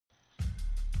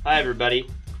Hi, everybody.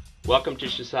 Welcome to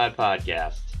Shasad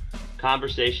Podcasts,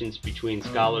 conversations between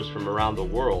scholars from around the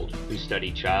world who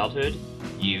study childhood,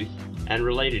 youth, and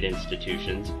related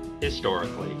institutions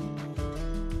historically.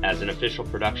 As an official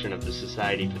production of the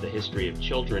Society for the History of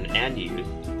Children and Youth,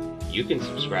 you can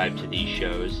subscribe to these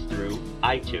shows through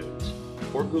iTunes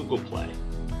or Google Play.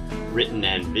 Written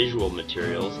and visual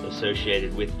materials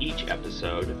associated with each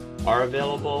episode are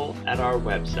available at our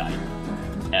website,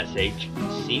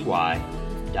 shcy.org.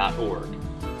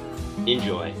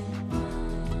 Enjoy.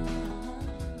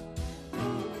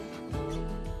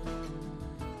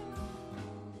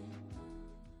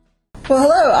 Well,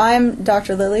 hello, I'm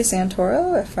Dr. Lily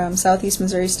Santoro from Southeast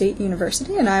Missouri State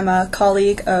University, and I'm a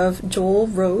colleague of Joel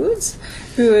Rhodes,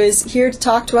 who is here to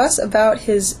talk to us about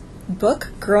his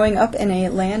book, Growing Up in a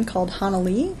Land Called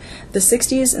Hanalei, The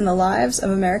 60s in the Lives of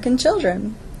American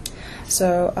Children.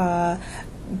 So,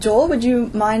 Joel, would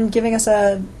you mind giving us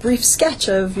a brief sketch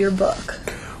of your book?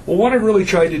 Well, what I really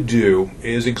tried to do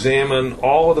is examine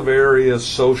all of the various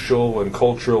social and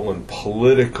cultural and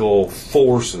political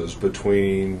forces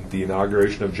between the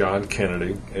inauguration of John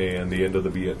Kennedy and the end of the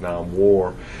Vietnam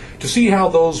War to see how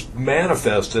those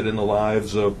manifested in the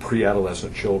lives of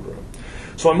pre-adolescent children.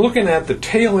 So I'm looking at the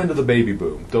tail end of the baby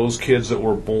boom, those kids that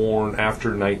were born after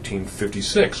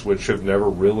 1956, which have never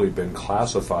really been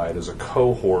classified as a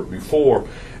cohort before.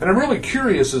 And I'm really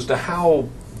curious as to how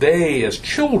they, as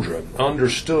children,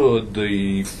 understood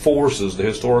the forces, the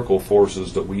historical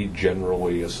forces that we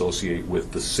generally associate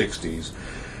with the 60s,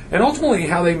 and ultimately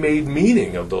how they made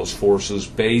meaning of those forces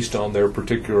based on their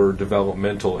particular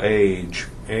developmental age,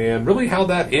 and really how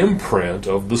that imprint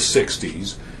of the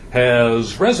 60s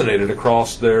has resonated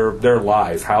across their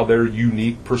life, how their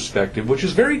unique perspective, which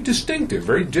is very distinctive,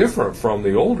 very different from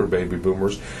the older baby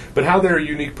boomers, but how their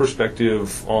unique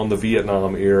perspective on the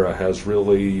Vietnam era has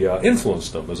really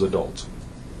influenced them as adults.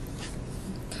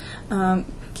 Can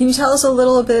you tell us a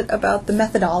little bit about the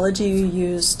methodology you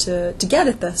used to get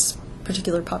at this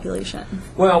particular population?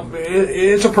 Well,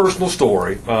 it's a personal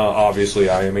story. Obviously,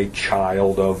 I am a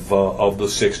child of the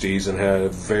 60s and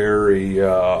have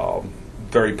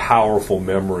very powerful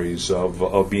memories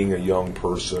of being a young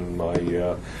person.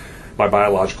 My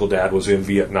biological dad was in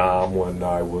Vietnam when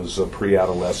I was a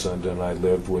pre-adolescent, and I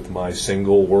lived with my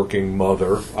single working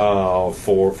mother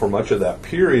for much of that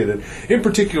period. And in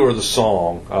particular, the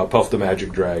song "Puff the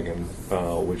Magic Dragon,"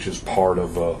 which is part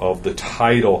of the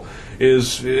title,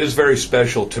 is very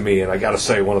special to me. And I got to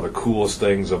say, one of the coolest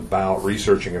things about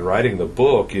researching and writing the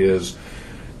book is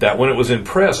that when it was in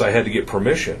press, I had to get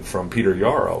permission from Peter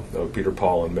Yarrow, of Peter,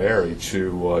 Paul, and Mary,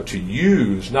 to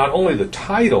use not only the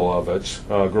title of it,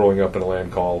 "Growing Up in a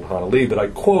Land Called Hanalei," but I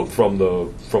quote from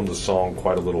the song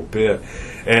quite a little bit.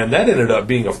 And that ended up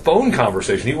being a phone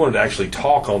conversation. He wanted to actually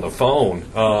talk on the phone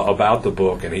about the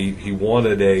book, and he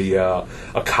wanted a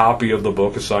copy of the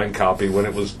book, a signed copy, when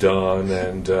it was done.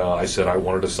 And I said I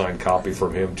wanted a signed copy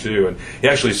from him too. And he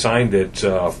actually signed it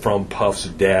from Puff's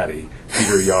daddy,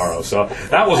 Peter Yarrow. So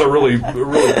that was a really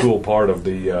cool part of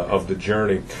the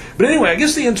journey. But anyway, I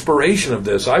guess the inspiration of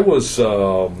this, I was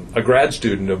a grad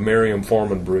student of Miriam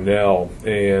Foreman Brunel,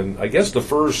 and I guess the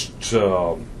first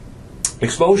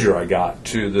exposure I got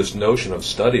to this notion of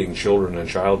studying children and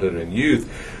childhood and youth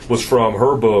was from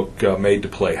her book Made to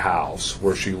Play House,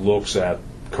 where she looks at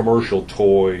commercial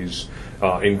toys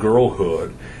in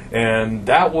girlhood, and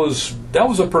that was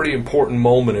a pretty important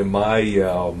moment in my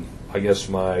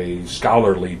my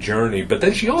scholarly journey. But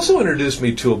then she also introduced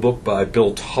me to a book by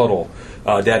Bill Tuttle,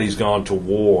 Daddy's Gone to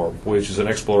War, which is an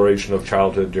exploration of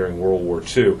childhood during World War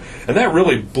II. And that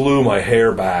really blew my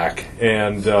hair back.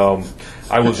 And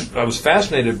I was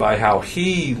fascinated by how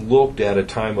he looked at a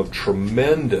time of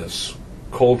tremendous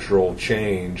cultural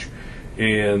change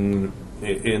in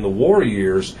the war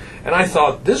years, and I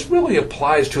thought this really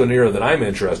applies to an era that I'm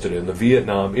interested in, the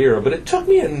Vietnam era. But it took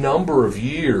me a number of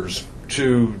years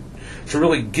to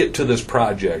really get to this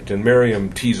project, and Miriam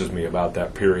teases me about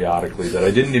that periodically, that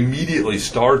I didn't immediately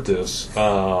start this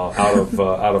out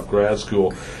of grad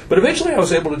school. But eventually I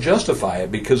was able to justify it,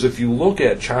 because if you look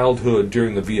at childhood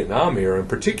during the Vietnam era in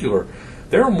particular,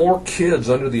 there are more kids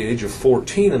under the age of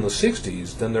 14 in the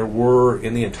 60s than there were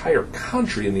in the entire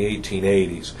country in the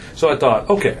 1880s. So I thought,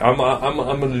 okay, I'm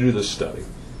going to do this study.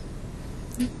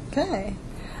 Okay.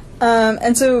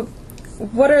 And so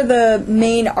what are the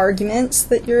main arguments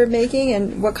that you're making,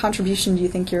 and what contribution do you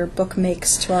think your book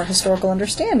makes to our historical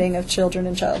understanding of children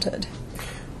and childhood?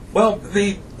 Well,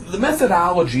 the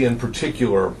methodology in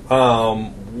particular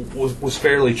was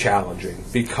fairly challenging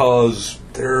because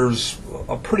there's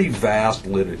a pretty vast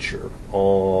literature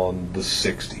on the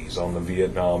 60s, on the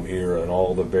Vietnam era, and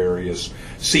all the various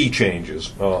sea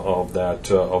changes of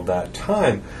that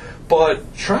time.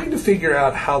 But trying to figure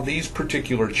out how these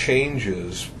particular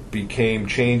changes became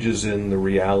changes in the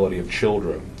reality of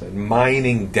children, and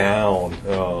mining down,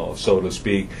 so to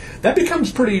speak, that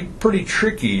becomes pretty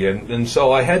tricky. And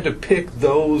so I had to pick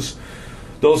those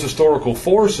historical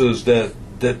forces that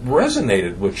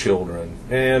resonated with children.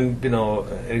 And,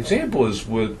 an example is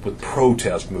with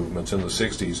protest movements in the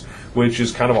 60s, which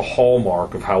is kind of a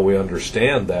hallmark of how we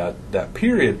understand that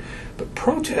period. But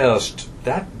protest,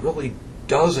 that really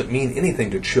doesn't mean anything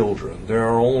to children. There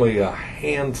are only a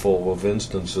handful of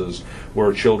instances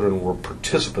where children were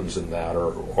participants in that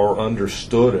or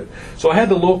understood it. So I had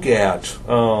to look at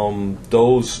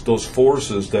those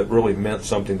forces that really meant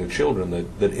something to children,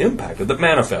 that impacted, that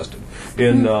manifested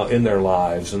in their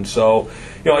lives. And so,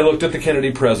 I looked at the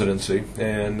Kennedy presidency,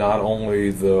 and not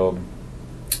only the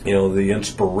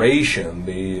inspiration,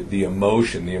 the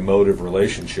emotion, the emotive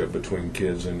relationship between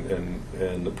kids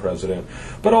and the president,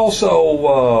 but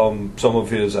also some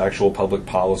of his actual public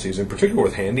policies, in particular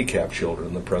with handicapped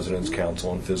children, the President's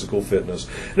Council on Physical Fitness.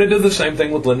 And I did the same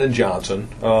thing with Lyndon Johnson,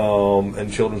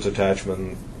 and children's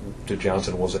attachment to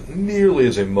Johnson wasn't nearly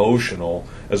as emotional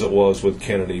as it was with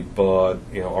Kennedy, but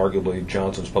arguably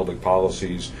Johnson's public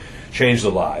policies changed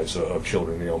the lives of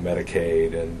children,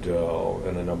 Medicaid and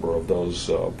a number of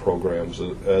those programs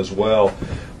as well.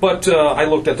 But I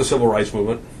looked at the civil rights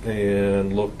movement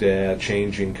and looked at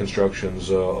changing constructions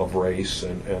of race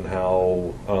and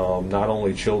how not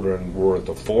only children were at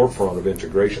the forefront of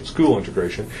integration, school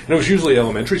integration, and it was usually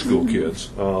elementary school kids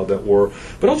that were,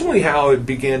 but ultimately how it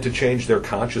began to change their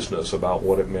consciousness about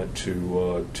what it meant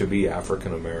to be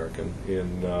African American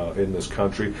in this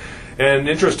country. And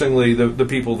interestingly, the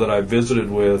people that I visited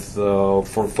with,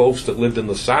 for folks that lived in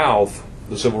the South,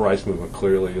 the civil rights movement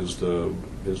clearly is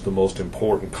the most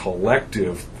important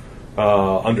collective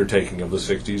undertaking of the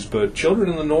 60s. But children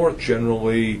in the North,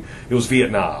 generally, it was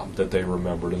Vietnam that they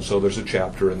remembered, and so there's a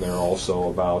chapter in there also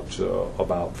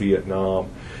about Vietnam.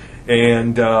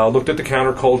 And looked at the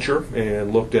counterculture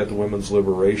and looked at the women's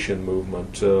liberation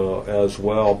movement as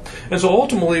well. And so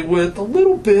ultimately, with a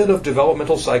little bit of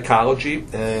developmental psychology,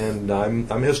 and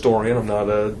I'm a historian, I'm not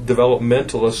a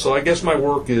developmentalist, so I guess my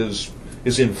work is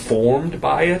informed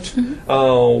by it.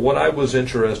 What I was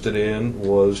interested in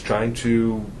was trying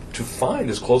to find,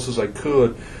 as close as I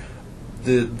could,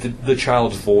 the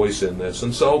child's voice in this.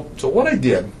 And so what I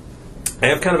did, I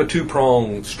have kind of a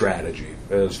two-pronged strategy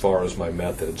as far as my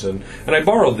methods, and I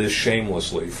borrowed this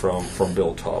shamelessly from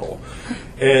Bill Tuttle.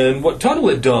 And what Tuttle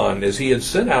had done is he had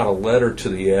sent out a letter to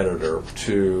the editor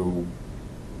to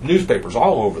newspapers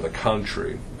all over the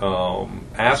country,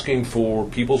 asking for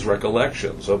people's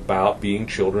recollections about being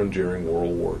children during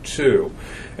World War II.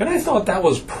 And I thought that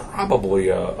was probably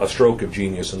a stroke of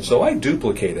genius, and so I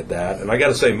duplicated that. And I got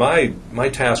to say, my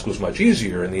task was much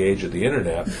easier in the age of the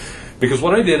internet, because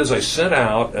what I did is I sent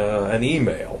out an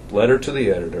email, letter to the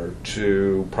editor,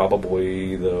 to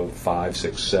probably the 5,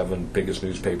 6, 7 biggest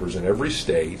newspapers in every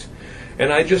state,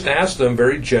 and I just asked them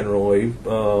very generally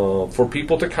for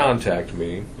people to contact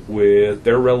me with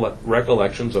their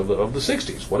recollections of the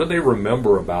 60s. What did they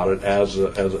remember about it as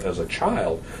a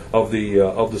child of the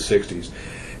 60s?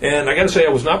 And I got to say,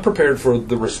 I was not prepared for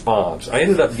the response. I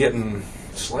ended up getting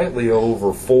slightly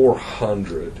over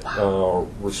 400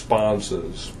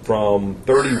 responses from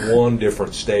 31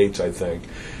 different states, I think.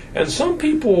 And some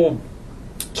people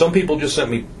just sent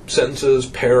me sentences,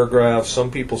 paragraphs.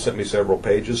 Some people sent me several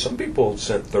pages. Some people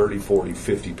sent 30, 40,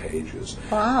 50 pages.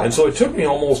 Wow. And so it took me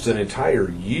almost an entire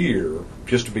year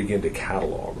just to begin to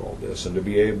catalog all this and to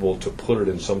be able to put it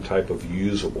in some type of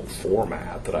usable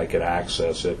format that I could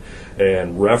access it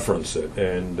and reference it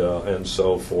and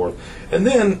so forth. And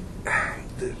then,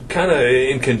 kind of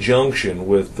in conjunction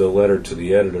with the letter to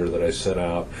the editor that I sent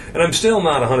out, and I'm still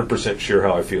not 100% sure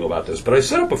how I feel about this, but I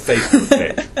set up a Facebook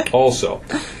page also.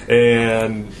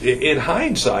 And in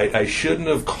hindsight, I shouldn't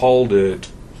have called it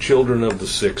Children of the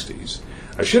 60s.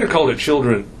 I should have called it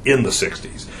Children in the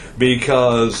 60s,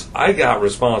 because I got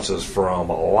responses from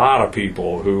a lot of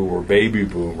people who were baby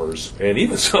boomers, and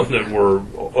even some that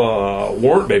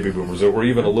weren't baby boomers, that were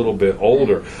even a little bit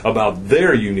older, about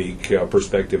their unique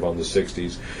perspective on the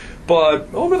 60s.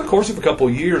 But over the course of a couple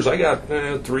of years, I got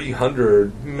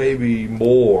 300, maybe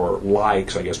more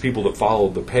likes, I guess, people that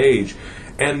followed the page.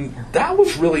 And that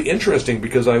was really interesting,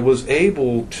 because I was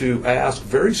able to ask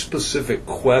very specific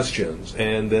questions,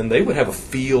 and then they would have a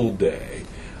field day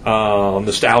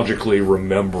nostalgically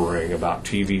remembering about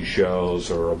TV shows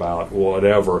or about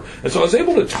whatever. And so I was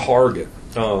able to target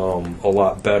a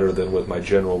lot better than with my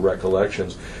general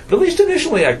recollections. But at least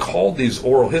initially I called these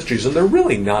oral histories, and they're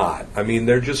really not. I mean,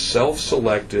 they're just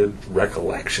self-selected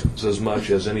recollections as much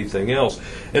as anything else.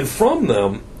 And from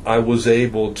them, I was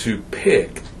able to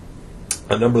pick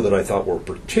a number that I thought were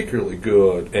particularly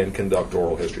good and conduct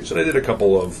oral histories. And I did a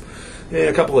couple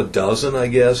of dozen, I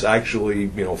guess, actually,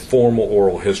 formal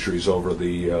oral histories over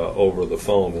the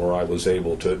phone, where I was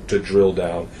able to drill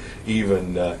down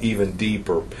even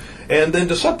deeper. And then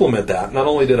to supplement that, not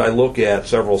only did I look at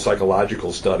several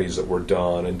psychological studies that were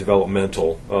done and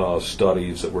developmental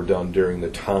studies that were done during the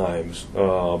times.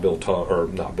 William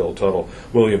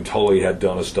Tully had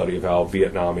done a study of how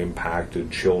Vietnam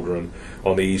impacted children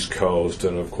on the East Coast,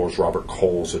 and of course Robert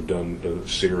Coles had done a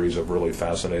series of really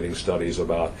fascinating studies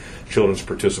about children's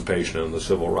participation in the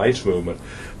civil rights movement.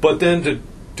 But then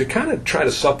to kind of try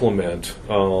to supplement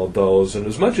those, and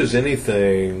as much as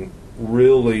anything,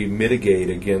 really mitigate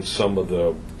against some of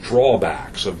the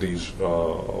drawbacks of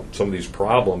some of these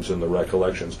problems in the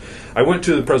recollections, I went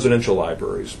to the presidential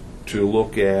libraries to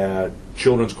look at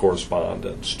children's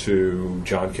correspondence to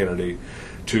John Kennedy,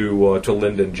 to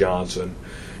Lyndon Johnson.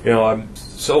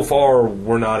 So far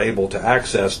we're not able to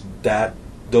access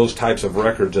those types of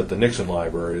records at the Nixon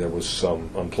Library. There was some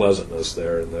unpleasantness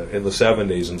there in the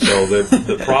 70s, and so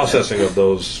the processing of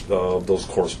those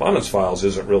correspondence files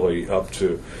isn't really up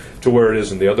to where it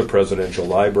is in the other presidential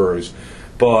libraries.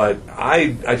 But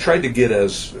I tried to get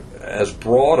as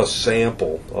broad a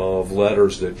sample of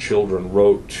letters that children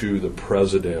wrote to the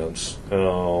presidents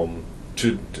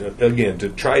to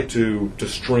try to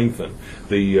strengthen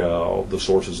the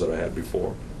sources that I had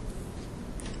before.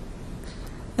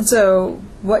 And so,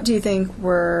 what do you think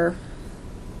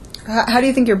how do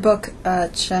you think your book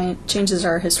changes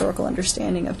our historical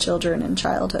understanding of children and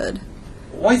childhood?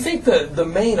 Well, I think the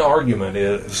main argument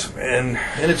is, and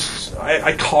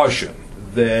I caution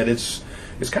that it's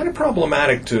kind of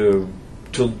problematic to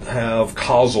have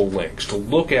causal links, to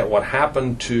look at what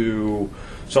happened to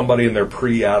somebody in their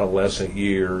pre-adolescent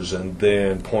years and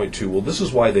then point to, well, this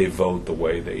is why they vote the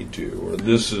way they do, or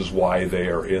this is why they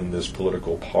are in this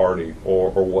political party, or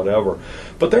whatever.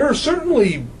 But there are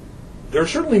certainly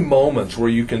moments where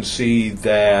you can see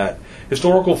that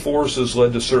historical forces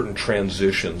led to certain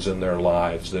transitions in their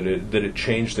lives, that it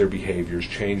changed their behaviors,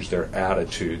 changed their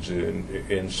attitudes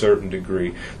in certain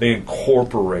degree. They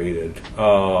incorporated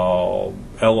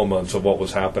elements of what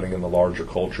was happening in the larger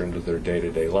culture into their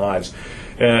day-to-day lives.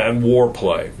 And war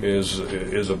play is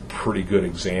a pretty good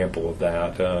example of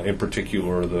that. In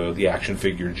particular, the action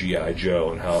figure G.I.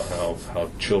 Joe, and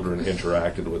how children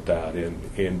interacted with that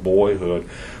in boyhood.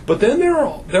 But then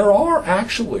there are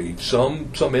actually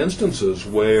some instances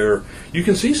where you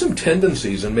can see some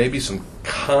tendencies and maybe some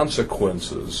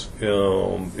consequences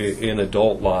in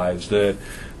adult lives that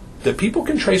people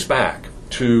can trace back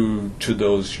to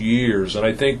those years. And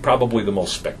I think probably the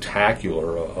most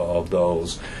spectacular of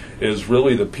those is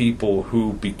really the people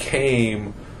who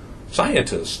became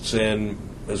scientists, and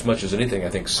as much as anything, I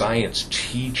think science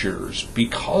teachers,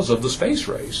 because of the space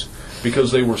race,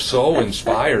 because they were so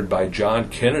inspired by John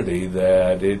Kennedy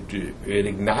that it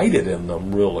ignited in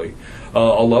them really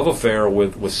a love affair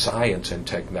with science and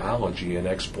technology and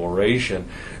exploration.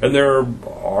 And there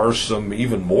are some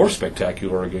even more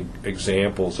spectacular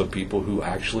examples of people who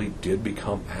actually did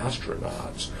become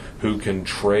astronauts, who can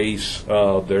trace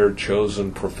their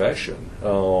chosen profession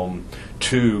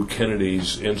to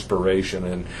Kennedy's inspiration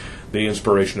and the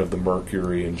inspiration of the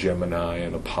Mercury and Gemini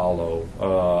and Apollo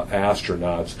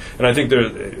astronauts. And I think there,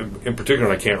 in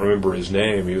particular, I can't remember his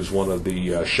name, he was one of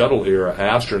the shuttle-era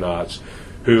astronauts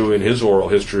who, in his oral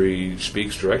history,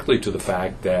 speaks directly to the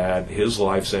fact that his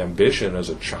life's ambition as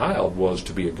a child was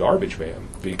to be a garbage man,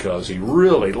 because he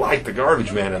really liked the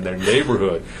garbage man in their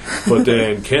neighborhood. But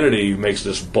then Kennedy makes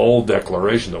this bold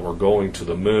declaration that we're going to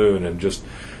the moon, and just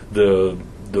the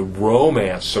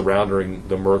romance surrounding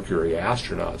the Mercury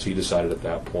astronauts. He decided at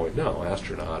that point, no,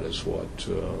 astronaut is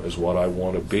what I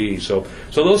want to be. So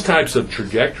those types of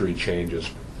trajectory changes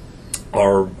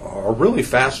are really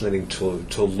fascinating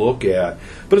to look at.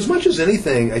 But as much as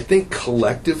anything, I think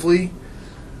collectively,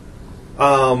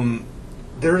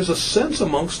 there is a sense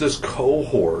amongst this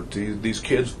cohort, these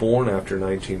kids born after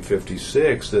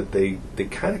 1956, that they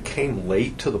kind of came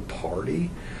late to the party,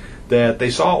 that they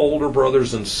saw older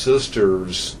brothers and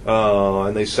sisters,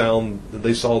 and they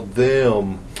saw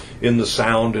them in the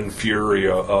sound and fury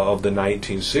of the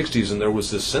 1960s, and there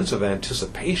was this sense of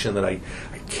anticipation that I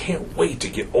can't wait to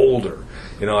get older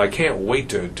I can't wait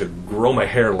to grow my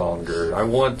hair longer. I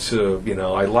want to,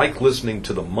 I like listening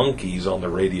to the Monkees on the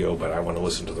radio, but I want to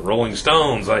listen to the Rolling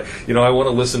Stones. I want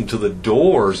to listen to the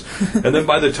Doors. And then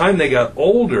by the time they got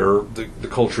older, the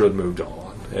culture had moved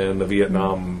on, and the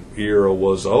Vietnam era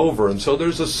was over. And so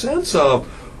there's a sense of,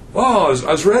 I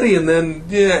was ready, and then,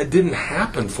 it didn't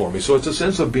happen for me. So it's a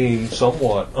sense of being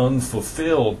somewhat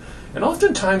unfulfilled. And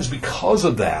oftentimes because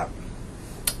of that,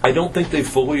 I don't think they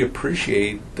fully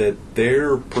appreciate that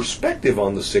their perspective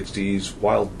on the 60s,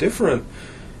 while different,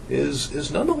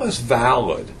 is nonetheless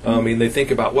valid. I mean, they think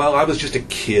about, I was just a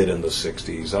kid in the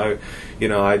 60s. I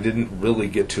didn't really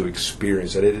get to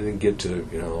experience it. I didn't get to,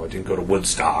 I didn't go to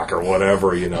Woodstock or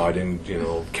whatever. I didn't,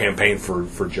 campaign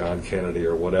for John Kennedy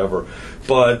or whatever.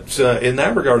 But in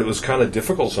that regard, it was kind of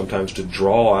difficult sometimes to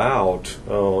draw out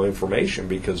information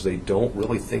because they don't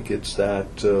really think it's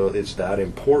that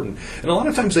important. And a lot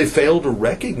of times they fail to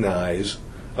recognize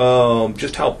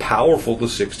just how powerful the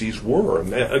 60s were.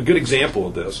 And a good example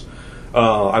of this,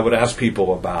 I would ask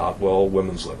people about,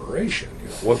 women's liberation.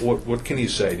 What can you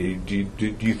say? Do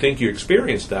you think you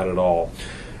experienced that at all?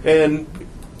 And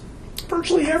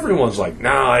virtually everyone's like,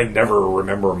 I never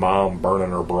remember Mom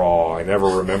burning her bra. I never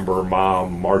remember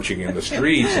Mom marching in the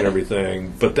streets and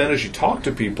everything. But then as you talk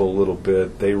to people a little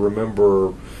bit, they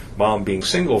remember Mom being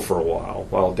single for a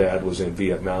while Dad was in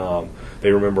Vietnam.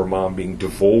 They remember Mom being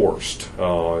divorced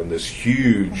in this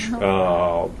huge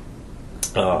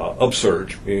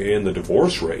upsurge in the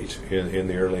divorce rate in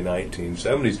the early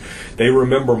 1970s. They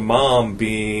remember Mom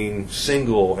being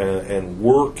single and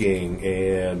working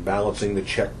and balancing the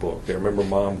checkbook. They remember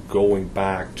Mom going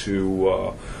back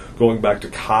to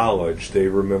college. They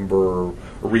remember a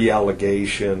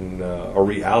reallocation,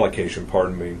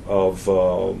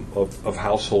 of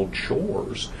household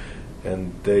chores.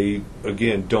 And they,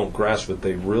 again, don't grasp that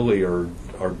they really are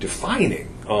defining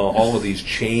all of these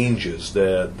changes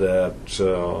that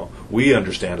we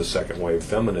understand as second wave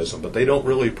feminism, but they don't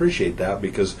really appreciate that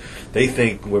because they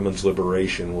think women's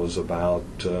liberation was about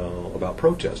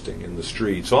protesting in the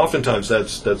streets. So oftentimes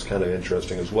that's kind of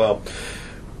interesting as well.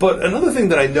 But another thing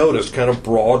that I noticed, kind of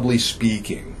broadly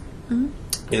speaking,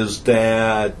 is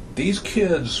that these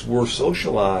kids were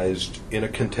socialized in a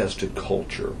contested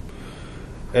culture.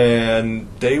 And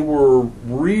they were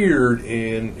reared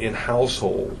in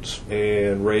households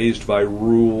and raised by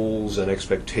rules and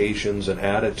expectations and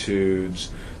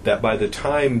attitudes that by the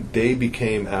time they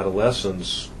became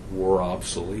adolescents were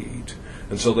obsolete.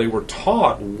 And so they were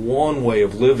taught one way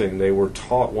of living, they were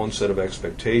taught one set of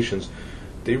expectations.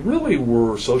 They really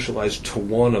were socialized to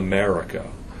one America.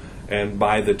 And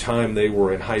by the time they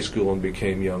were in high school and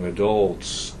became young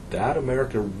adults, that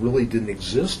America really didn't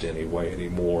exist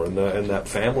anymore, and that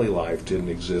family life didn't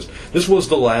exist. This was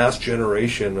the last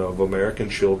generation of American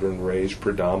children raised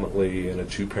predominantly in a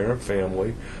two-parent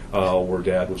family, where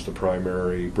Dad was the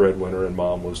primary breadwinner and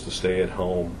Mom was the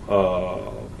stay-at-home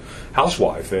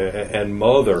housewife and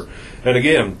mother. And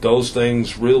again, those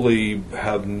things really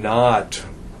have not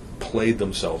played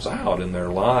themselves out in their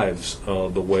lives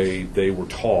the way they were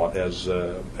taught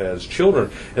as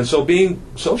children. And so being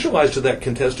socialized to that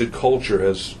contested culture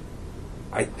has,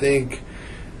 I think,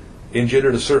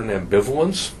 engendered a certain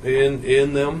ambivalence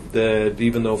in them that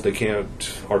even though if they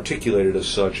can't articulate it as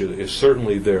such, it is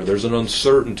certainly there. There's an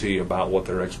uncertainty about what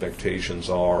their expectations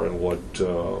are and what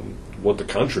the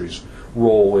country's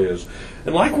role is.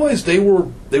 And likewise, they were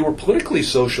politically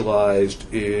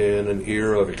socialized in an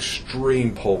era of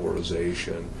extreme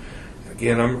polarization.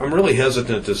 Again, I'm really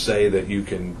hesitant to say that you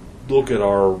can look at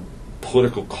our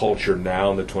political culture now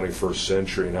in the 21st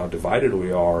century and how divided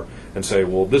we are and say,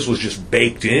 well, this was just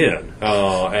baked in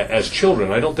as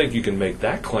children. I don't think you can make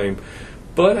that claim.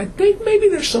 But I think maybe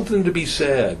there's something to be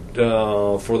said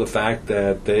for the fact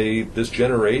that this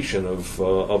generation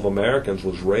of Americans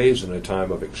was raised in a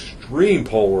time of extreme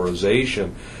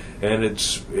polarization, and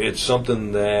it's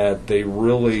something that they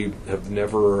really have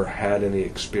never had any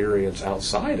experience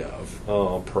outside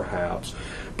of, perhaps.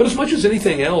 But as much as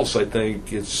anything else, I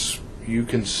think you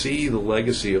can see the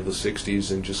legacy of the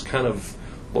 60s in just kind of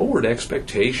lowered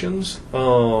expectations,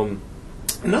 and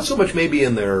not so much maybe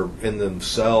in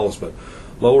themselves, but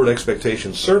lowered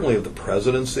expectations certainly of the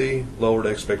presidency, lowered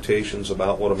expectations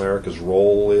about what America's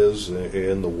role is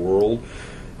in the world,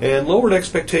 and lowered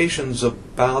expectations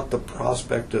about the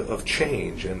prospect of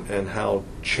change and how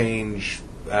change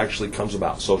actually comes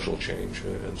about, social change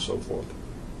and so forth.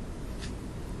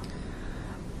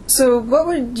 So what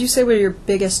would you say were your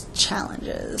biggest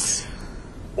challenges?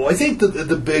 Well, I think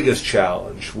the biggest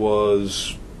challenge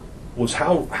was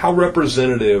how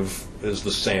representative is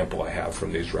the sample I have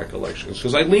from these recollections,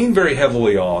 because I lean very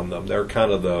heavily on them. They're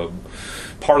kind of the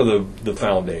part of the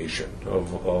foundation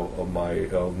of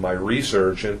my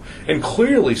research, and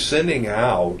clearly sending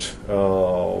out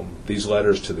these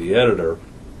letters to the editor.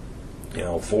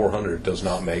 400 does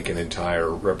not make an entire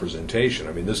representation.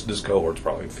 I mean, this cohort's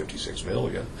probably 56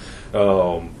 million,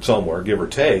 somewhere, give or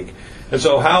take. And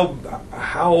so,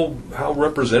 how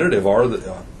representative are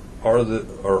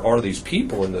these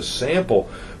people in this sample?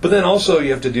 But then also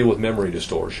you have to deal with memory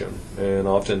distortion, and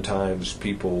oftentimes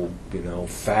people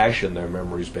fashion their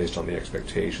memories based on the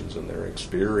expectations and their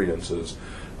experiences.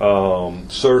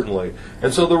 Certainly,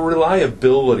 and so the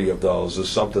reliability of those is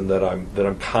something that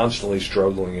I'm constantly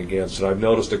struggling against. And I've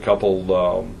noticed a couple.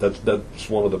 That's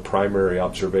one of the primary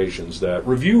observations that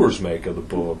reviewers make of the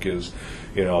book is,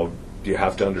 you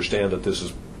have to understand that this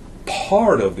is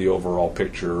part of the overall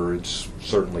picture. It's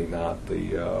certainly not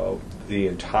the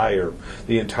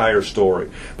entire story.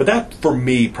 But that, for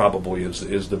me, probably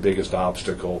is the biggest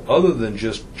obstacle, other than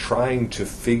just trying to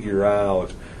figure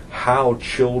out how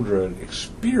children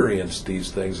experienced these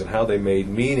things and how they made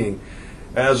meaning,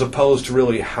 as opposed to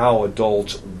really how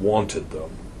adults wanted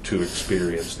them to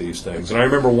experience these things. And I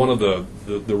remember one of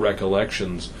the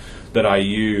recollections that I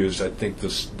used, I think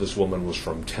this woman was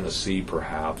from Tennessee,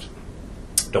 perhaps.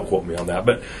 Don't quote me on that.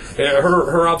 But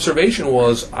her observation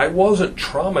was, I wasn't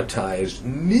traumatized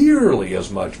nearly as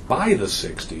much by the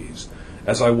 60s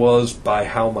as I was by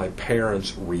how my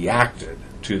parents reacted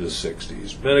to the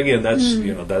 60s. And again,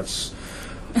 that's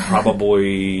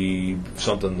probably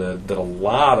something that a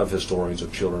lot of historians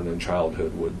of children and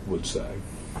childhood would say.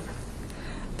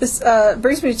 This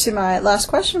brings me to my last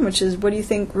question, which is, what do you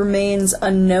think remains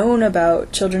unknown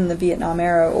about children in the Vietnam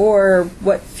era, or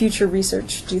what future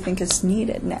research do you think is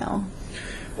needed now?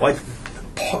 Well,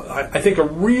 I think a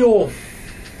real,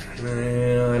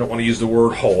 I don't want to use the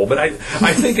word hole, but I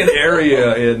think an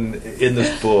area in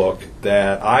this book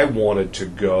that I wanted to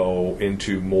go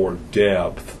into more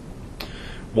depth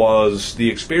was the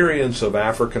experience of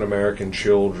African American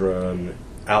children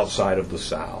outside of the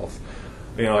South.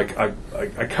 I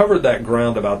covered that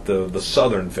ground about the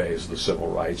southern phase of the civil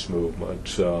rights movement,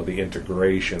 the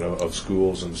integration of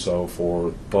schools and so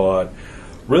forth. But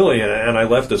really, and I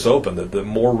left this open, that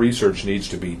more research needs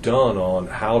to be done on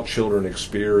how children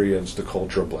experience the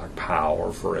culture of Black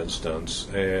Power, for instance,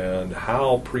 and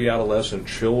how pre-adolescent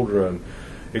children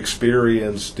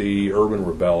experienced the urban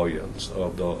rebellions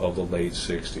of the late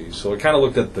 60s. So I kind of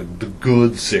looked at the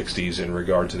good 60s in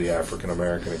regard to the African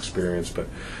American experience, but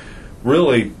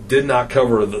really did not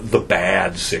cover the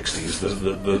bad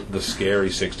 60s, the scary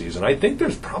 60s. And I think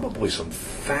there's probably some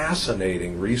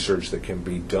fascinating research that can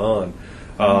be done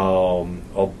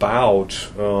about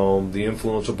the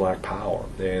influence of Black Power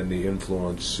and the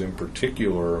influence in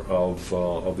particular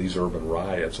of these urban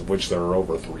riots, of which there are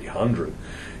over 300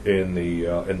 in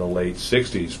the late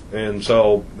 60s. And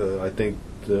so I think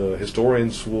the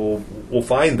historians will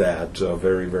find that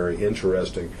very, very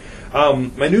interesting.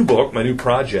 My new book, my new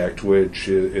project, which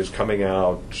is coming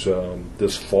out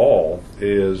this fall,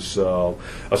 is a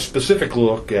specific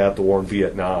look at the war in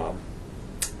Vietnam,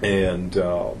 and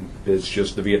it's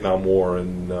just the Vietnam War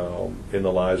in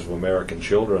the lives of American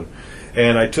children.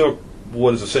 And I took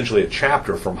what is essentially a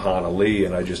chapter from Hannah Lee,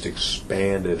 and I just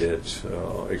expanded it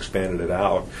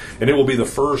out, and it will be the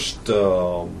first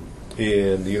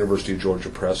in the University of Georgia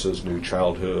Press's new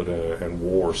Childhood and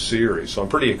War series. So I'm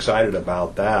pretty excited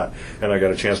about that, and I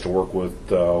got a chance to work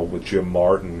with Jim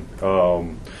Martin.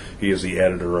 He is the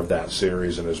editor of that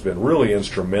series and has been really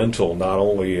instrumental not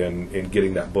only in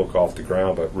getting that book off the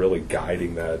ground, but really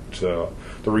guiding the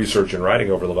research and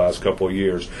writing over the last couple of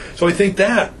years. So I think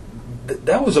that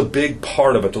was a big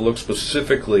part of it, to look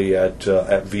specifically at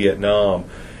Vietnam.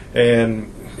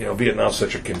 And Vietnam's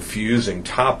such a confusing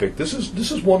topic. This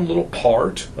is one little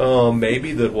part,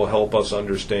 maybe, that will help us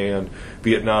understand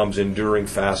Vietnam's enduring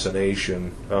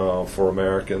fascination for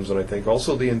Americans, and I think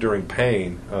also the enduring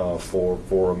pain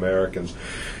for Americans.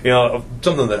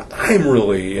 Something that I'm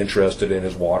really interested in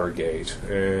is Watergate,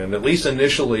 and at least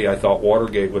initially I thought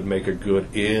Watergate would make a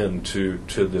good end to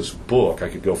this book. I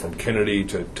could go from Kennedy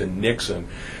to Nixon,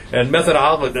 and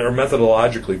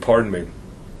methodologically, pardon me,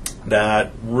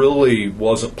 that really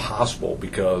wasn't possible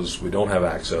because we don't have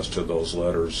access to those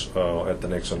letters at the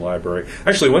Nixon Library. I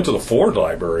actually went to the Ford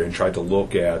Library and tried to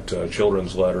look at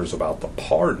children's letters about the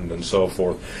pardon and so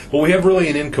forth. But we have really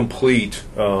an incomplete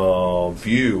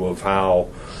view of how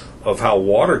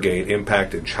Watergate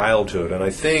impacted childhood. And I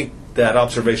think that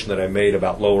observation that I made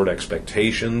about lowered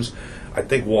expectations I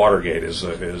think Watergate is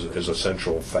a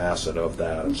central facet of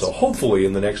that. And so hopefully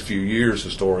in the next few years,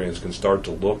 historians can start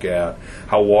to look at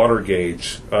how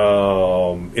Watergate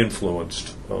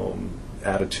influenced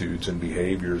attitudes and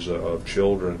behaviors of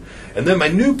children. And then my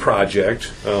new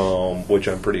project, which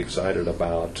I'm pretty excited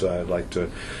about, I'd like to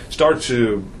start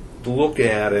to look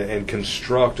at and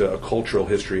construct a cultural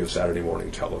history of Saturday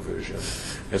morning television.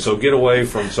 And so get away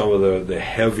from some of the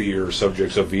heavier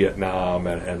subjects of Vietnam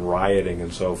and rioting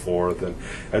and so forth, and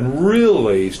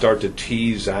really start to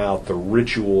tease out the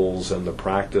rituals and the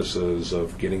practices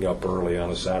of getting up early on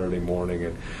a Saturday morning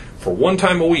and for one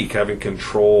time a week having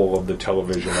control of the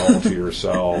television all to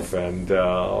yourself, and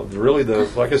really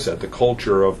like I said, the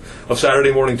culture of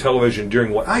Saturday morning television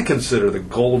during what I consider the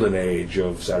golden age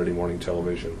of Saturday morning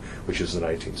television, which is the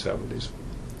 1970s.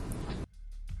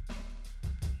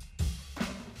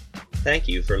 Thank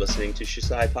you for listening to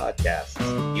Shusai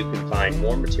Podcasts. You can find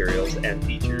more materials and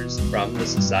features from the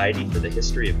Society for the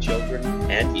History of Children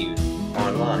and Youth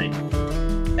online,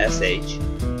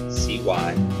 shcy.org.